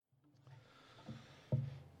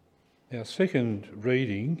Our second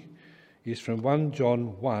reading is from 1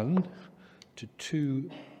 John 1 to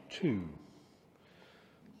 2:2.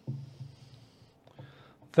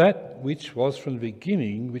 That which was from the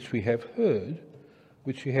beginning, which we have heard,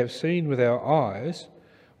 which we have seen with our eyes,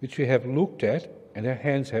 which we have looked at and our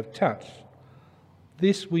hands have touched,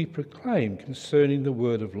 this we proclaim concerning the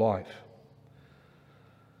word of life.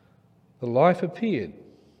 The life appeared.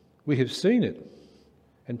 We have seen it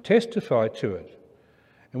and testified to it,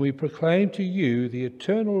 and we proclaim to you the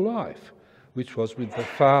eternal life which was with the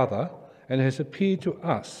Father and has appeared to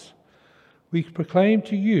us. We proclaim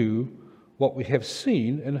to you what we have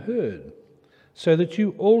seen and heard, so that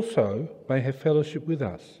you also may have fellowship with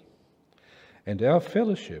us. And our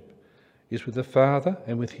fellowship is with the Father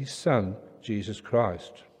and with his Son, Jesus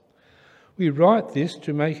Christ. We write this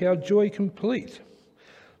to make our joy complete.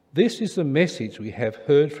 This is the message we have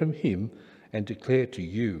heard from him and declare to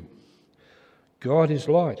you. God is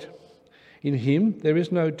light. In him there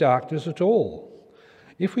is no darkness at all.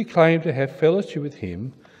 If we claim to have fellowship with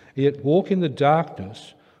him, yet walk in the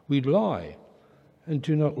darkness, we lie and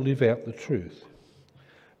do not live out the truth.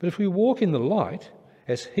 But if we walk in the light,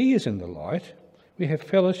 as he is in the light, we have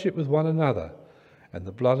fellowship with one another, and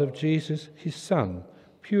the blood of Jesus, his Son,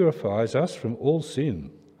 purifies us from all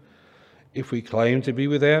sin. If we claim to be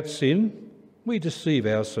without sin, we deceive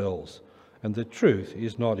ourselves, and the truth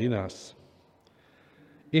is not in us.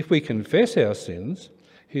 If we confess our sins,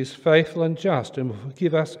 he is faithful and just and will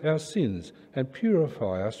forgive us our sins and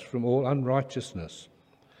purify us from all unrighteousness.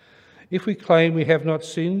 If we claim we have not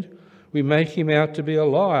sinned, we make him out to be a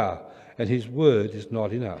liar, and his word is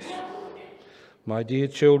not in us. My dear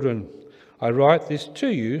children, I write this to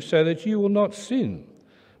you so that you will not sin.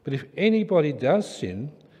 But if anybody does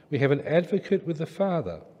sin, we have an advocate with the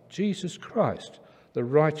Father, Jesus Christ, the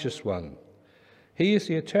righteous one. He is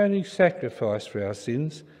the atoning sacrifice for our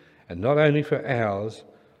sins, and not only for ours,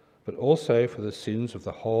 but also for the sins of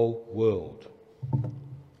the whole world.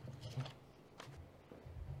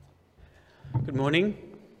 Good morning.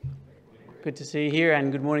 Good to see you here,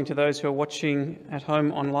 and good morning to those who are watching at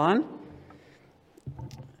home online.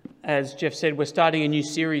 As Jeff said, we're starting a new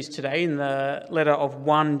series today in the letter of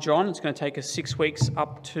 1 John. It's going to take us 6 weeks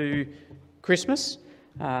up to Christmas.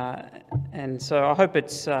 And so I hope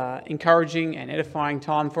it's encouraging and edifying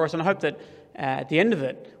time for us. And I hope that at the end of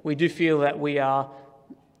it, we do feel that we are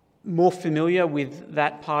more familiar with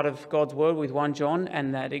that part of God's word, with 1 John,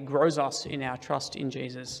 and that it grows us in our trust in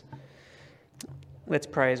Jesus. Let's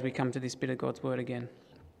pray as we come to this bit of God's word again.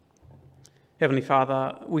 Heavenly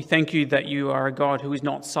Father, we thank you that you are a God who is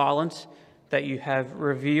not silent, that you have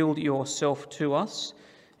revealed yourself to us.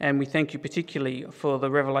 And we thank you particularly for the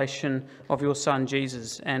revelation of your Son,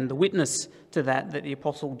 Jesus, and the witness to that the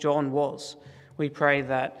Apostle John was. We pray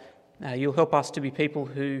that you'll help us to be people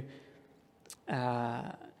who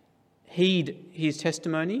heed his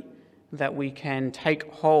testimony, that we can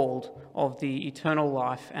take hold of the eternal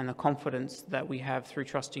life and the confidence that we have through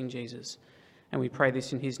trusting Jesus. And we pray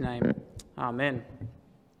this in his name. Amen.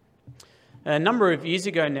 A number of years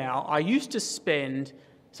ago now, I used to spend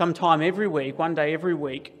some time every week, one day every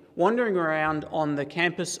week, wandering around on the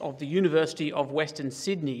campus of the University of Western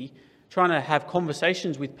Sydney, trying to have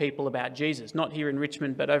conversations with people about Jesus, not here in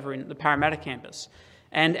Richmond, but over in the Parramatta campus.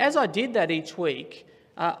 And as I did that each week,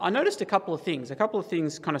 I noticed a couple of things. A couple of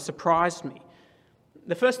things kind of surprised me.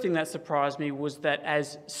 The first thing that surprised me was that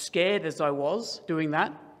as scared as I was doing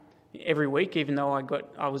that every week, even though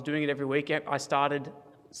I was doing it every week, I started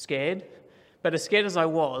scared. But as scared as I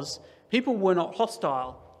was, people were not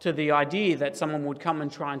hostile to the idea that someone would come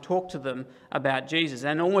and try and talk to them about Jesus.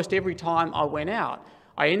 And almost every time I went out,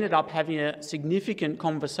 I ended up having a significant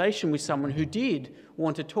conversation with someone who did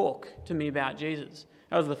want to talk to me about Jesus.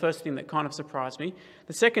 That was the first thing that kind of surprised me.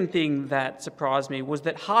 The second thing that surprised me was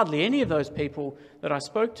that hardly any of those people that I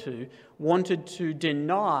spoke to wanted to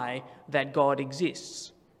deny that God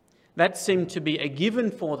exists. That seemed to be a given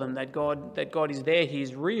for them, that God is there, he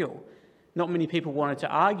is real. Not many people wanted to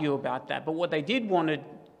argue about that, but what they did want to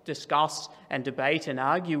discuss and debate and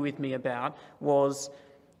argue with me about was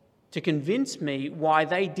to convince me why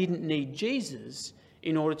they didn't need Jesus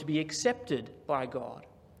in order to be accepted by God.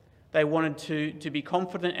 They wanted to be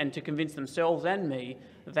confident and to convince themselves and me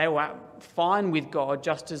that they were fine with God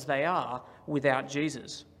just as they are without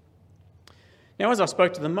Jesus. Now, as I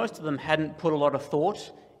spoke to them, most of them hadn't put a lot of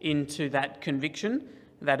thought into that conviction,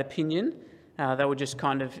 that opinion. They were just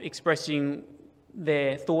kind of expressing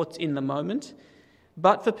their thoughts in the moment.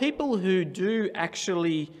 But for people who do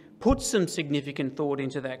actually put some significant thought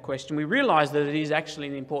into that question, we realise that it is actually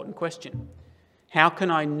an important question. How can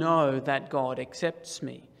I know that God accepts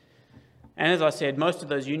me? And as I said, most of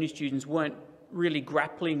those uni students weren't really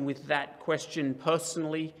grappling with that question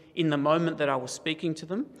personally in the moment that I was speaking to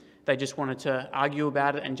them. They just wanted to argue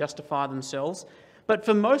about it and justify themselves. But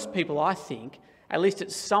for most people, I think, at least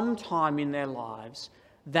at some time in their lives,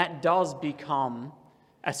 that does become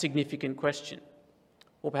a significant question.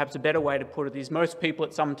 Or perhaps a better way to put it is most people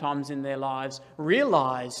at some times in their lives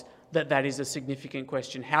realise that that is a significant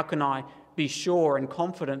question. How can I be sure and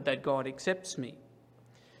confident that God accepts me?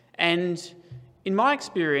 And in my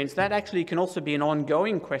experience, that actually can also be an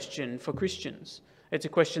ongoing question for Christians. It's a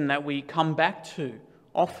question that we come back to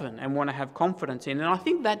often and want to have confidence in. And I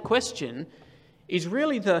think that question is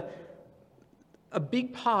really a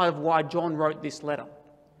big part of why John wrote this letter.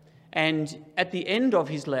 And at the end of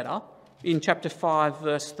his letter, in chapter 5,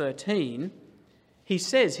 verse 13, he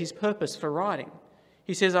says his purpose for writing.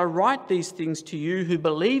 He says, "I write these things to you who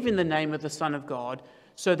believe in the name of the Son of God,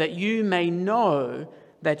 so that you may know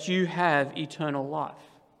that you have eternal life."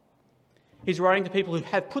 He's writing to people who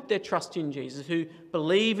have put their trust in Jesus, who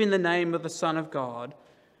believe in the name of the Son of God.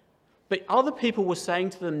 But other people were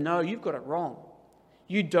saying to them, no, you've got it wrong.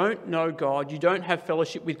 You don't know God. You don't have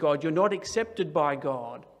fellowship with God. You're not accepted by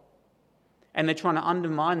God. And they're trying to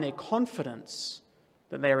undermine their confidence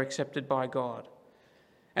that they are accepted by God.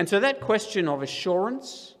 And so that question of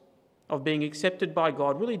assurance, of being accepted by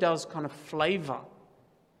God, really does kind of flavour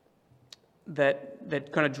that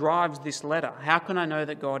kind of drives this letter. How can I know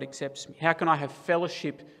that God accepts me? How can I have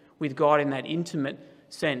fellowship with God in that intimate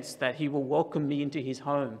sense that he will welcome me into his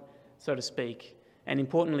home, so to speak, and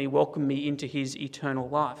importantly, welcome me into his eternal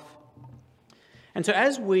life? And so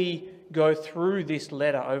as we go through this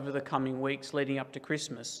letter over the coming weeks leading up to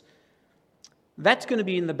Christmas, that's going to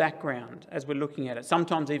be in the background as we're looking at it,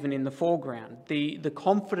 sometimes even in the foreground, the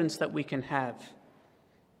confidence that we can have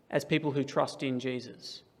as people who trust in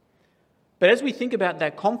Jesus. But as we think about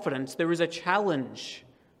that confidence, there is a challenge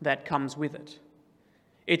that comes with it.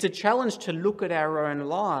 It's a challenge to look at our own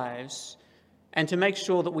lives and to make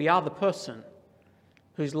sure that we are the person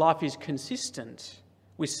whose life is consistent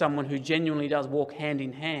with someone who genuinely does walk hand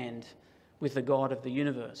in hand with the God of the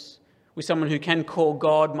universe, with someone who can call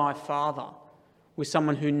God my Father, with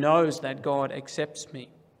someone who knows that God accepts me.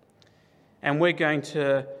 And we're going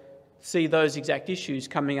to see those exact issues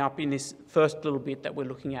coming up in this first little bit that we're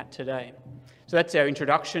looking at today. So that's our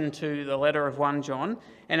introduction to the letter of 1 John.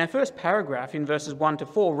 And our first paragraph in verses 1 to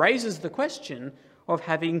 4 raises the question of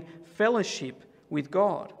having fellowship with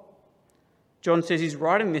God. John says he's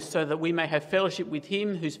writing this so that we may have fellowship with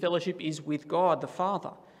him whose fellowship is with God the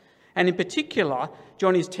Father. And in particular,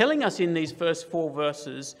 John is telling us in these first 4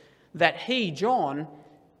 verses that he, John,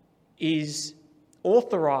 is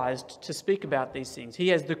authorized to speak about these things. He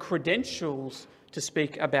has the credentials to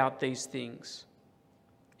speak about these things.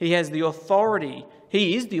 He has the authority,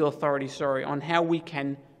 he is the authority, on how we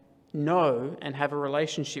can know and have a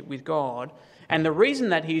relationship with God. And the reason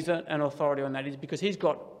that he's an authority on that is because he's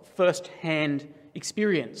got first-hand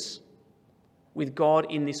experience with God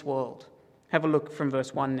in this world. Have a look from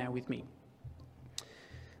verse 1 now with me.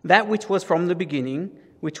 "That which was from the beginning,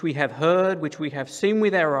 which we have heard, which we have seen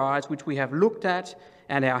with our eyes, which we have looked at,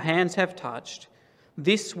 and our hands have touched,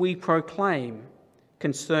 this we proclaim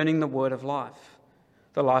concerning the word of life.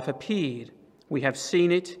 The life appeared, we have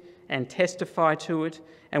seen it and testify to it,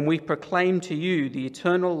 and we proclaim to you the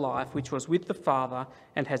eternal life which was with the Father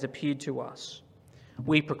and has appeared to us.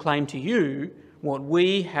 We proclaim to you what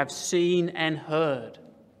we have seen and heard."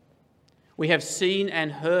 We have seen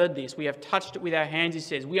and heard this. We have touched it with our hands, he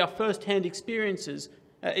says. We are first-hand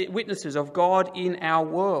witnesses of God in our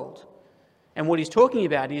world. And what he's talking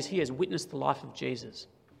about is he has witnessed the life of Jesus.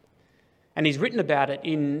 And he's written about it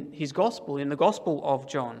in his gospel, in the Gospel of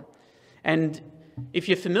John. And if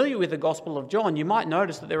you're familiar with the Gospel of John, you might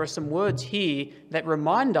notice that there are some words here that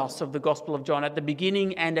remind us of the Gospel of John at the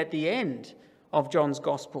beginning and at the end of John's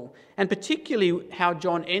Gospel. And particularly how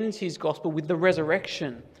John ends his Gospel with the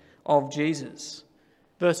resurrection of Jesus.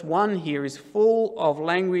 Verse 1 here is full of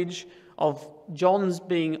language of John's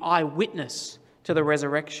being eyewitness to the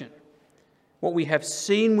resurrection. What we have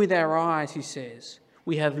seen with our eyes, he says,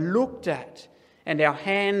 we have looked at, and our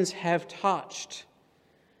hands have touched.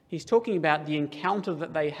 He's talking about the encounter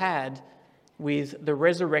that they had with the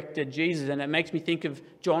resurrected Jesus, and it makes me think of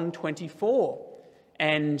John 24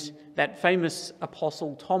 and that famous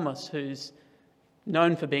apostle Thomas, who's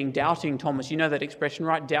known for being Doubting Thomas. You know that expression,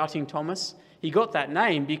 right? Doubting Thomas. He got that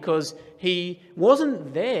name because he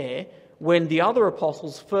wasn't there when the other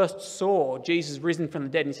apostles first saw Jesus risen from the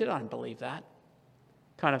dead. And he said, I don't believe that.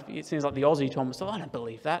 It seems like the Aussie Thomas. I don't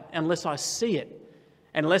believe that unless I see it.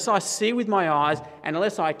 Unless I see with my eyes and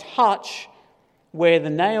unless I touch where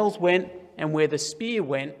the nails went and where the spear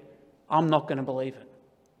went, I'm not going to believe it.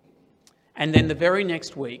 And then the very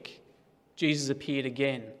next week, Jesus appeared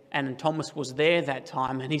again, and Thomas was there that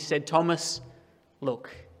time, and he said, Thomas, look,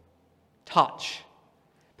 touch.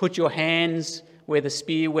 Put your hands where the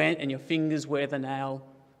spear went and your fingers where the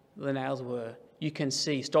nails were. You can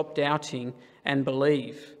see. Stop doubting and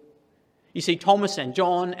believe. You see, Thomas and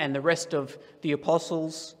John and the rest of the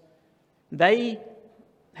apostles, they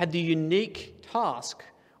had the unique task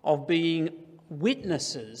of being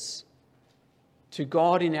witnesses to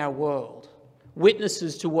God in our world,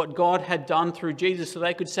 witnesses to what God had done through Jesus, so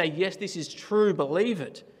they could say, yes, this is true, believe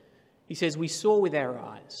it. He says, we saw with our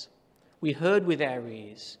eyes, we heard with our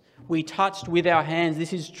ears, we touched with our hands,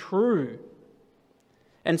 this is true.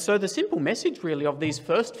 And so the simple message really of these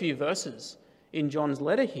first few verses in John's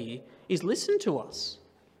letter here is listen to us.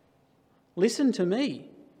 Listen to me.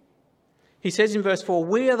 He says in verse 4,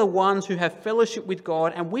 we are the ones who have fellowship with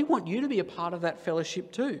God, and we want you to be a part of that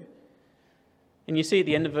fellowship too. And you see at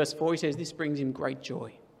the end of verse 4, he says this brings him great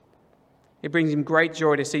joy. It brings him great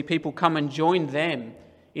joy to see people come and join them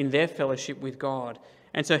in their fellowship with God.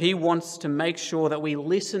 And so he wants to make sure that we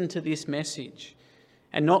listen to this message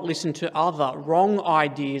and not listen to other wrong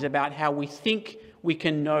ideas about how we think we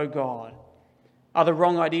can know God. Other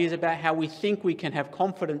wrong ideas about how we think we can have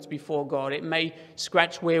confidence before God. It may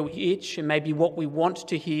scratch where we itch and may be what we want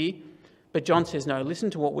to hear. But John says, no, listen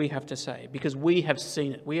to what we have to say, because we have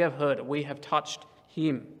seen it, we have heard it, we have touched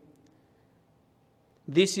him.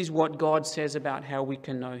 This is what God says about how we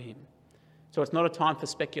can know him. So it's not a time for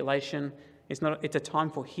speculation. It's a time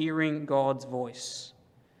for hearing God's voice.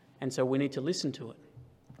 And so we need to listen to it.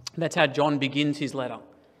 That's how John begins his letter,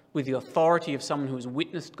 with the authority of someone who has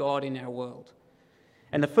witnessed God in our world.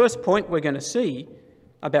 And the first point we're going to see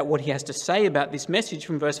about what he has to say about this message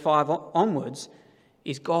from verse 5 onwards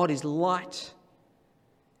is God is light.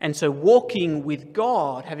 And so walking with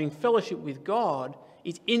God, having fellowship with God,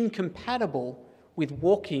 is incompatible with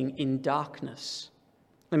walking in darkness.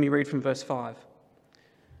 Let me read from verse 5.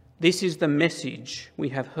 This is the message we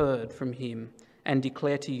have heard from him and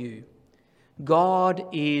declare to you. God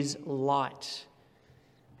is light,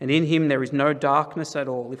 and in him there is no darkness at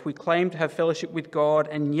all. If we claim to have fellowship with God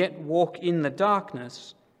and yet walk in the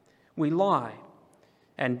darkness, we lie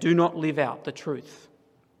and do not live out the truth.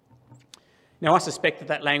 Now, I suspect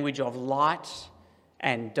that language of light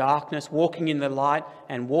and darkness, walking in the light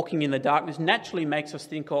and walking in the darkness, naturally makes us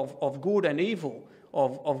think of good and evil,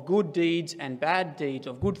 of good deeds and bad deeds,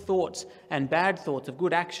 of good thoughts and bad thoughts, of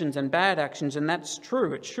good actions and bad actions, and that's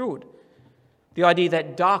true, it should. The idea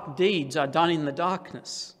that dark deeds are done in the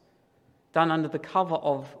darkness, done under the cover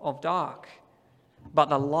of dark, but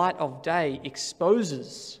the light of day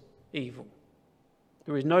exposes evil.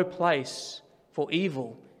 There is no place for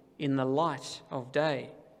evil in the light of day.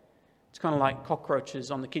 It's kind of like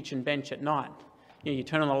cockroaches on the kitchen bench at night. You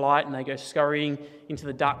turn on the light and they go scurrying into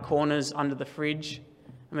the dark corners under the fridge.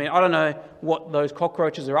 I mean, I don't know what those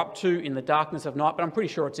cockroaches are up to in the darkness of night, but I'm pretty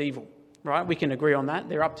sure it's evil, right? We can agree on that.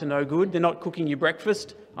 They're up to no good. They're not cooking you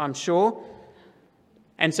breakfast, I'm sure.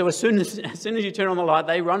 And so as soon as you turn on the light,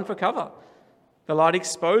 they run for cover. The light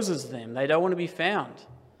exposes them. They don't want to be found.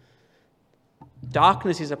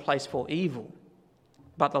 Darkness is a place for evil,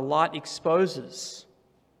 but the light exposes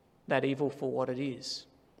that evil for what it is.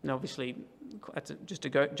 And obviously, that's just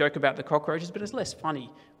a joke about the cockroaches, but it's less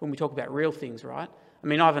funny when we talk about real things, right? I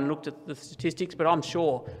mean, I haven't looked at the statistics, but I'm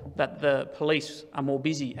sure that the police are more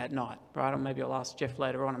busy at night, right? Or maybe I'll ask Jeff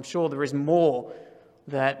later on. I'm sure there is more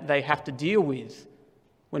that they have to deal with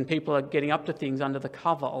when people are getting up to things under the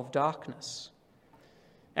cover of darkness.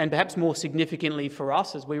 And perhaps more significantly for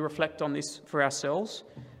us, as we reflect on this for ourselves,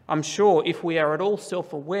 I'm sure if we are at all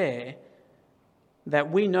self-aware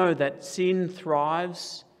that we know that sin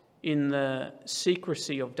thrives in the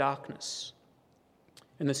secrecy of darkness,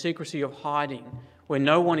 in the secrecy of hiding, where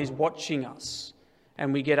no one is watching us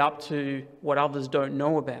and we get up to what others don't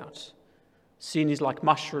know about. Sin is like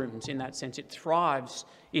mushrooms in that sense. It thrives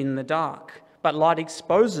in the dark. But light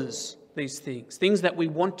exposes these things that we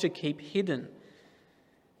want to keep hidden.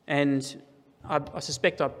 And I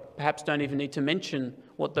suspect I perhaps don't even need to mention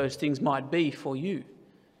what those things might be for you.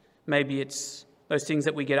 Maybe it's those things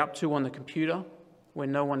that we get up to on the computer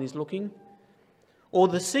when no one is looking, or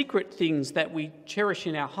the secret things that we cherish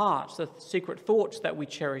in our hearts, the secret thoughts that we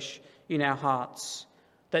cherish in our hearts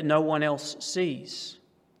that no one else sees,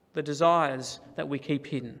 the desires that we keep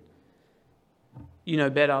hidden. You know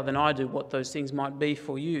better than I do what those things might be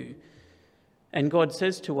for you. And God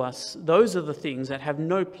says to us, those are the things that have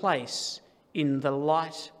no place in the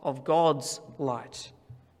light of God's light.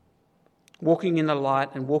 Walking in the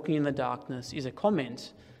light and walking in the darkness is a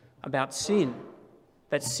comment about sin,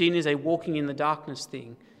 that sin is a walking in the darkness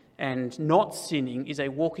thing, and not sinning is a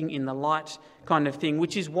walking in the light kind of thing,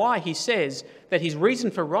 which is why he says that his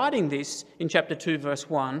reason for writing this in chapter 2, verse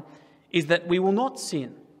 1, is that we will not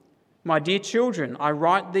sin. My dear children, I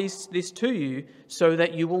write this to you so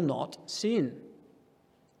that you will not sin.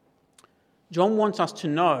 John wants us to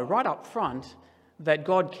know right up front that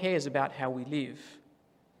God cares about how we live,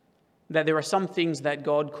 that there are some things that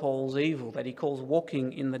God calls evil, that he calls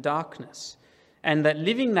walking in the darkness, and that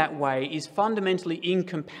living that way is fundamentally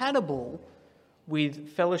incompatible with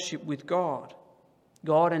fellowship with God.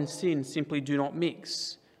 God and sin simply do not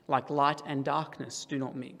mix, like light and darkness do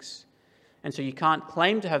not mix. And so you can't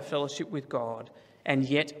claim to have fellowship with God and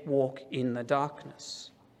yet walk in the darkness,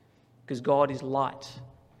 because God is light,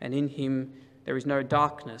 and in him there is no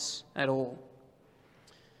darkness at all.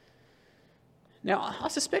 Now, I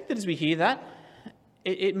suspect that as we hear that,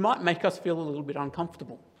 it might make us feel a little bit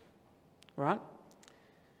uncomfortable, right?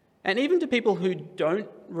 And even to people who don't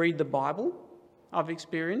read the Bible, I've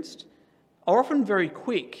experienced, are often very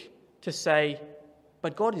quick to say,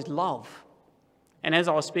 but God is love. And as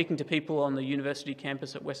I was speaking to people on the university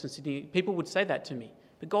campus at Western Sydney, people would say that to me,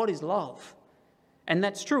 but God is love. And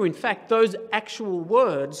that's true. In fact, those actual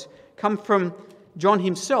words come from John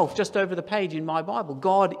himself, just over the page in my Bible.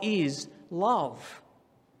 God is love.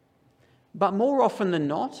 But more often than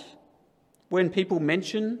not, when people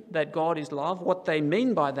mention that God is love, what they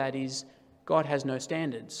mean by that is God has no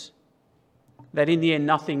standards. That in the end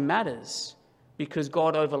nothing matters because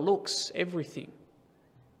God overlooks everything.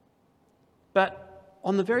 But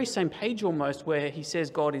on the very same page almost where he says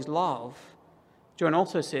God is love, John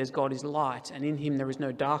also says God is light, and in him there is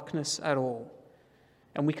no darkness at all.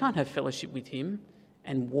 And we can't have fellowship with him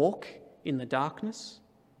and walk in the darkness.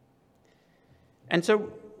 And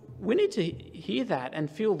so we need to hear that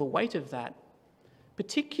and feel the weight of that,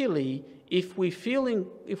 particularly if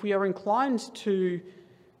we are inclined to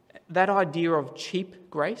that idea of cheap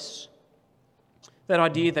grace, that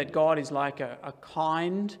idea that God is like a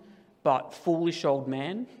kind but foolish old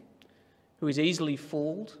man who is easily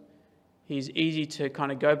fooled. He's easy to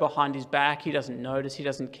kind of go behind his back. He doesn't notice. He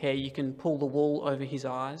doesn't care. You can pull the wool over his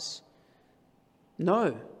eyes.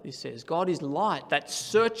 No, this says, God is light, that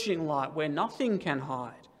searching light where nothing can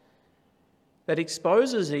hide, that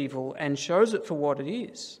exposes evil and shows it for what it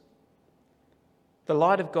is. The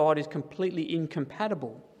light of God is completely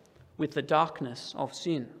incompatible with the darkness of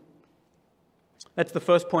sin. That's the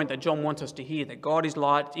first point that John wants us to hear, that God is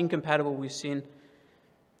light, it's incompatible with sin.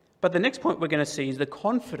 But the next point we're going to see is the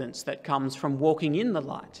confidence that comes from walking in the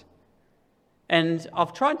light. And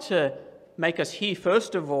I've tried to make us hear,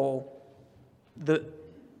 first of all, that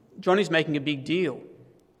John is making a big deal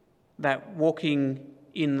that walking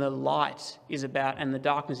in the light is about, and the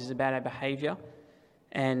darkness is about our behaviour,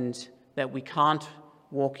 and that we can't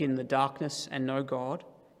walk in the darkness and know God.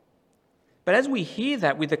 But as we hear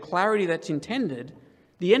that with the clarity that's intended,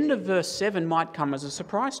 the end of verse 7 might come as a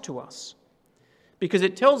surprise to us, because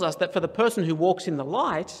it tells us that for the person who walks in the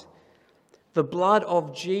light, the blood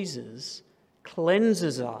of Jesus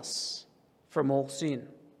cleanses us from all sin.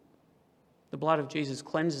 The blood of Jesus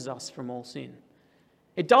cleanses us from all sin.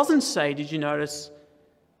 It doesn't say, did you notice,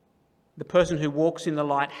 the person who walks in the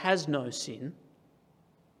light has no sin,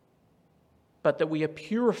 but that we are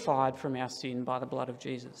purified from our sin by the blood of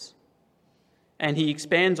Jesus. And he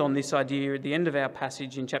expands on this idea at the end of our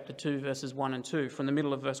passage in chapter 2, verses 1 and 2. From the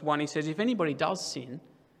middle of verse 1, he says, if anybody does sin,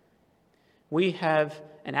 we have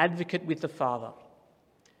an advocate with the Father,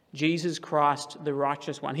 Jesus Christ, the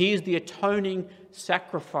righteous one. He is the atoning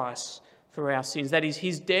sacrifice for our sins. That is,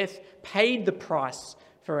 his death paid the price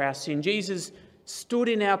for our sin. Jesus stood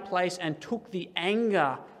in our place and took the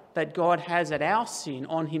anger that God has at our sin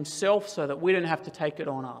on himself so that we don't have to take it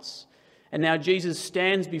on us. And now Jesus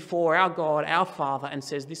stands before our God, our Father, and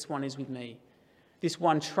says, this one is with me. This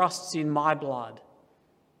one trusts in my blood.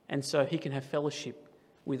 And so he can have fellowship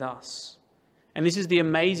with us. And this is the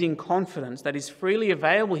amazing confidence that is freely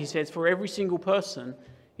available, he says, for every single person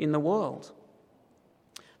in the world.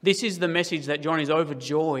 This is the message that John is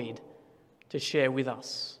overjoyed to share with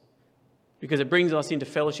us, because it brings us into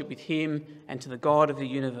fellowship with him and to the God of the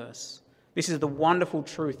universe. This is the wonderful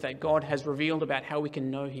truth that God has revealed about how we can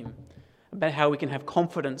know him, about how we can have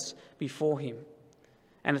confidence before him.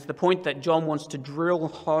 And it's the point that John wants to drill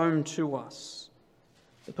home to us.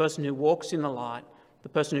 The person who walks in the light, the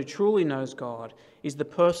person who truly knows God, is the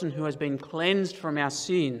person who has been cleansed from our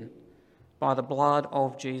sin by the blood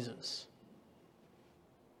of Jesus.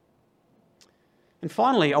 And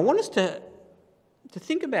finally, I want us to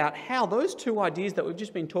think about how those two ideas that we've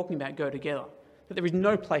just been talking about go together, that there is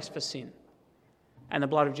no place for sin. and the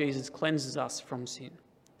blood of Jesus cleanses us from sin.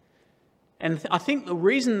 And I think the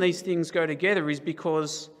reason these things go together is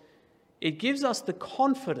because it gives us the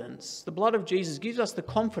confidence, the blood of Jesus gives us the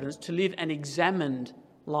confidence to live an examined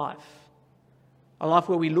life, a life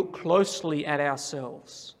where we look closely at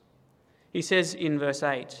ourselves. He says in verse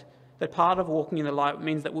 8 that part of walking in the light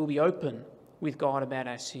means that we'll be open with God about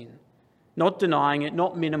our sin, not denying it,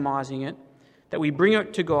 not minimizing it, that we bring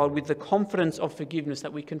it to God with the confidence of forgiveness,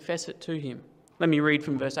 that we confess it to him. Let me read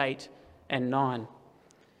from verse 8 and 9.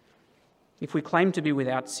 If we claim to be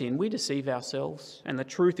without sin, we deceive ourselves, and the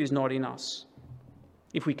truth is not in us.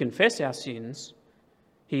 If we confess our sins,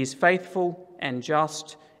 he is faithful and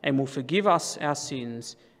just and will forgive us our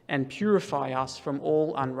sins and purify us from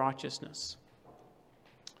all unrighteousness.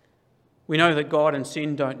 We know that God and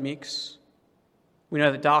sin don't mix. We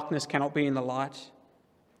know that darkness cannot be in the light.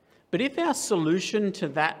 But if our solution to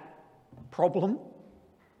that problem,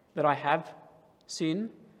 that I have sin,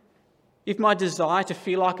 if my desire to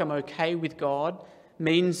feel like I'm okay with God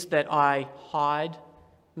means that I hide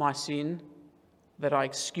my sin, that I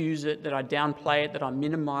excuse it, that I downplay it, that I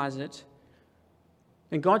minimize it,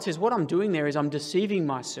 then God says what I'm doing there is I'm deceiving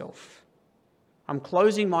myself. I'm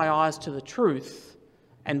closing my eyes to the truth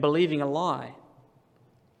and believing a lie.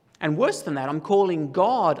 And worse than that, I'm calling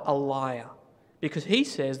God a liar because he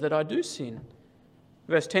says that I do sin.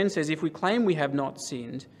 Verse 10 says, if we claim we have not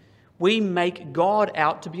sinned, we make God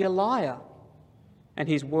out to be a liar, and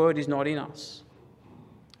his word is not in us.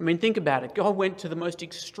 I mean, think about it. God went to the most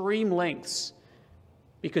extreme lengths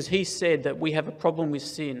because he said that we have a problem with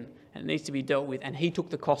sin and it needs to be dealt with, and he took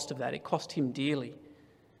the cost of that. It cost him dearly.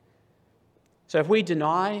 So if we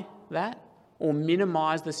deny that or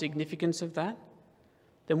minimize the significance of that,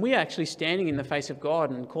 then we are actually standing in the face of God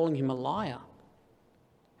and calling him a liar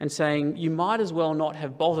and saying, you might as well not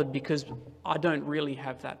have bothered because I don't really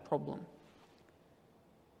have that problem.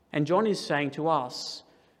 And John is saying to us,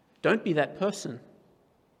 don't be that person.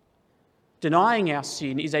 Denying our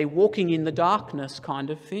sin is a walking in the darkness kind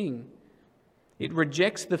of thing. It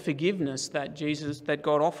rejects the forgiveness that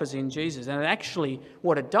God offers in Jesus. And actually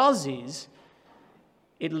what it does is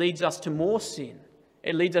it leads us to more sin.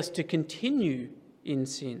 It leads us to continue in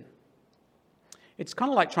sin. It's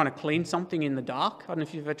kind of like trying to clean something in the dark. I don't know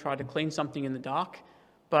if you've ever tried to clean something in the dark,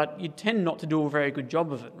 but you tend not to do a very good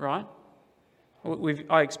job of it, right?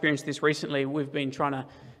 I experienced this recently. We've been trying to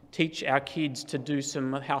teach our kids to do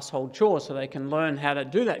some household chores so they can learn how to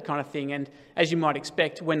do that kind of thing. And as you might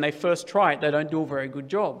expect, when they first try it, they don't do a very good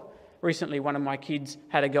job. Recently, one of my kids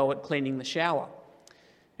had a go at cleaning the shower.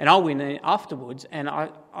 And I went in afterwards, and I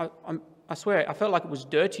swear, I felt like it was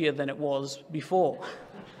dirtier than it was before.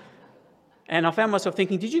 And I found myself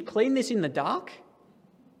thinking, did you clean this in the dark?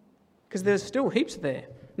 Because there's still heaps there.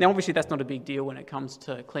 Now, obviously, that's not a big deal when it comes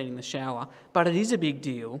to cleaning the shower, but it is a big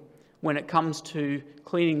deal when it comes to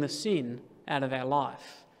cleaning the sin out of our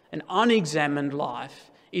life. An unexamined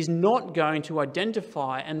life is not going to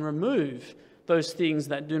identify and remove those things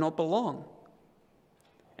that do not belong.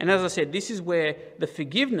 And as I said, this is where the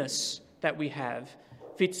forgiveness that we have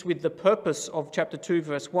fits with the purpose of chapter 2,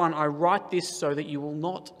 verse 1. I write this so that you will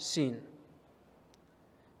not sin.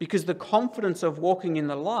 Because the confidence of walking in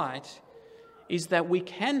the light is that we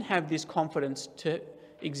can have this confidence to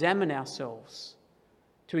examine ourselves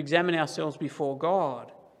before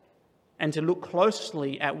God, and to look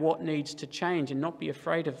closely at what needs to change and not be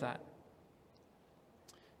afraid of that.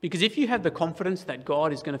 Because if you have the confidence that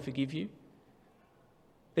God is going to forgive you,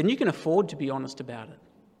 then you can afford to be honest about it.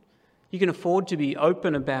 You can afford to be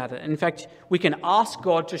open about it. In fact, we can ask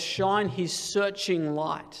God to shine his searching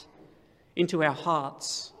light into our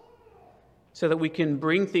hearts so that we can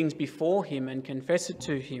bring things before him and confess it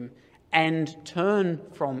to him and turn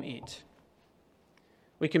from it.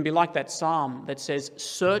 We can be like that psalm that says,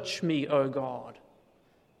 search me, O God,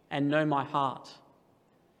 and know my heart.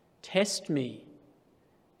 Test me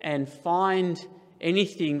and find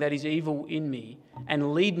anything that is evil in me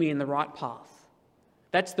and lead me in the right path.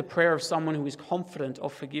 That's the prayer of someone who is confident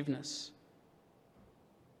of forgiveness.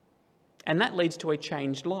 And that leads to a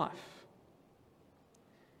changed life.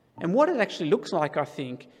 And what it actually looks like, I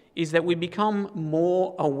think, is that we become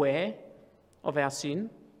more aware of our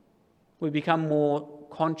sin. We become more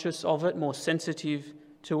conscious of it, more sensitive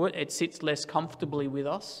to it. It sits less comfortably with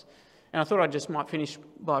us. And I thought I just might finish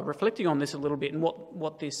by reflecting on this a little bit and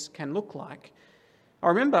what this can look like. I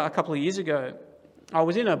remember a couple of years ago, I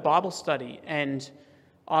was in a Bible study and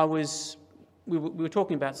we were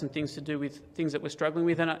talking about some things to do with things that we're struggling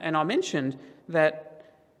with, and I mentioned that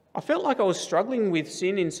I felt like I was struggling with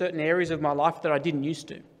sin in certain areas of my life that I didn't used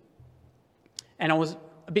to. And I was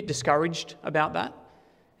a bit discouraged about that.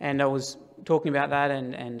 and I was talking about that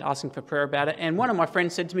and asking for prayer about it. And one of my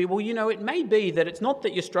friends said to me, well, you know, it may be that it's not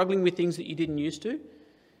that you're struggling with things that you didn't used to.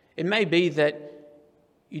 It may be that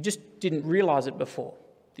you just didn't realise it before.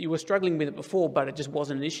 You were struggling with it before, but it just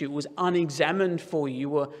wasn't an issue. It was unexamined for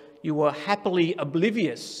you. You were happily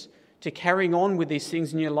oblivious to carrying on with these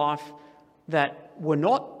things in your life that were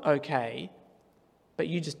not okay, but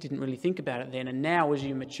you just didn't really think about it then. And now as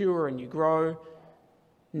you mature and you grow,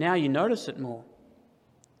 now you notice it more.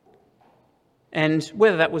 And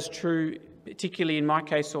whether that was true, particularly in my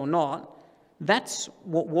case or not, that's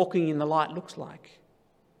what walking in the light looks like.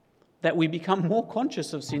 That we become more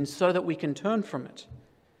conscious of sin so that we can turn from it.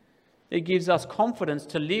 It gives us confidence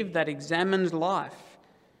to live that examined life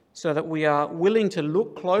so that we are willing to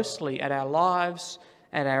look closely at our lives,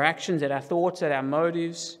 at our actions, at our thoughts, at our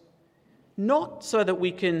motives, not so that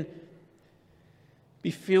we can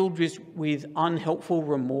be filled with unhelpful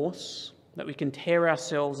remorse, that we can tear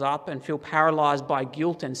ourselves up and feel paralysed by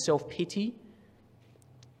guilt and self-pity,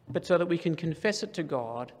 but so that we can confess it to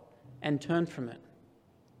God and turn from it.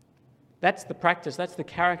 That's the practice, that's the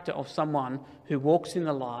character of someone who walks in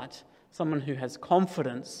the light, someone who has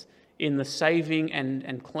confidence in the saving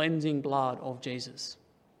and cleansing blood of Jesus.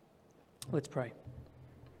 Let's pray.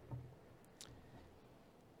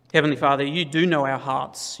 Heavenly Father, you do know our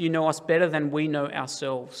hearts. You know us better than we know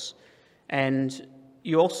ourselves. And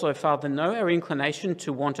you also, Father, know our inclination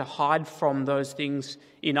to want to hide from those things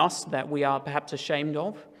in us that we are perhaps ashamed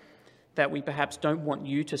of, that we perhaps don't want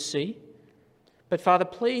you to see. But Father,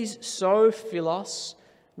 please so fill us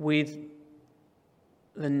with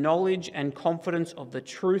the knowledge and confidence of the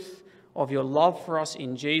truth of your love for us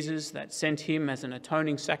in Jesus that sent him as an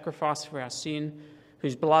atoning sacrifice for our sin,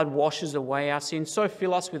 whose blood washes away our sin. So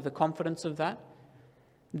fill us with the confidence of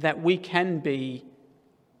that we can be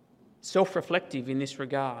self-reflective in this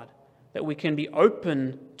regard, that we can be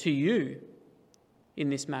open to you in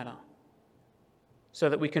this matter, so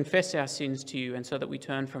that we confess our sins to you and so that we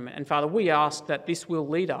turn from it. And Father, we ask that this will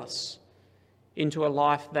lead us into a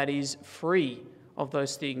life that is free of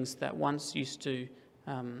those things that once used to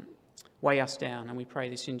weigh us down. And we pray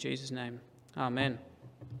this in Jesus' name. Amen.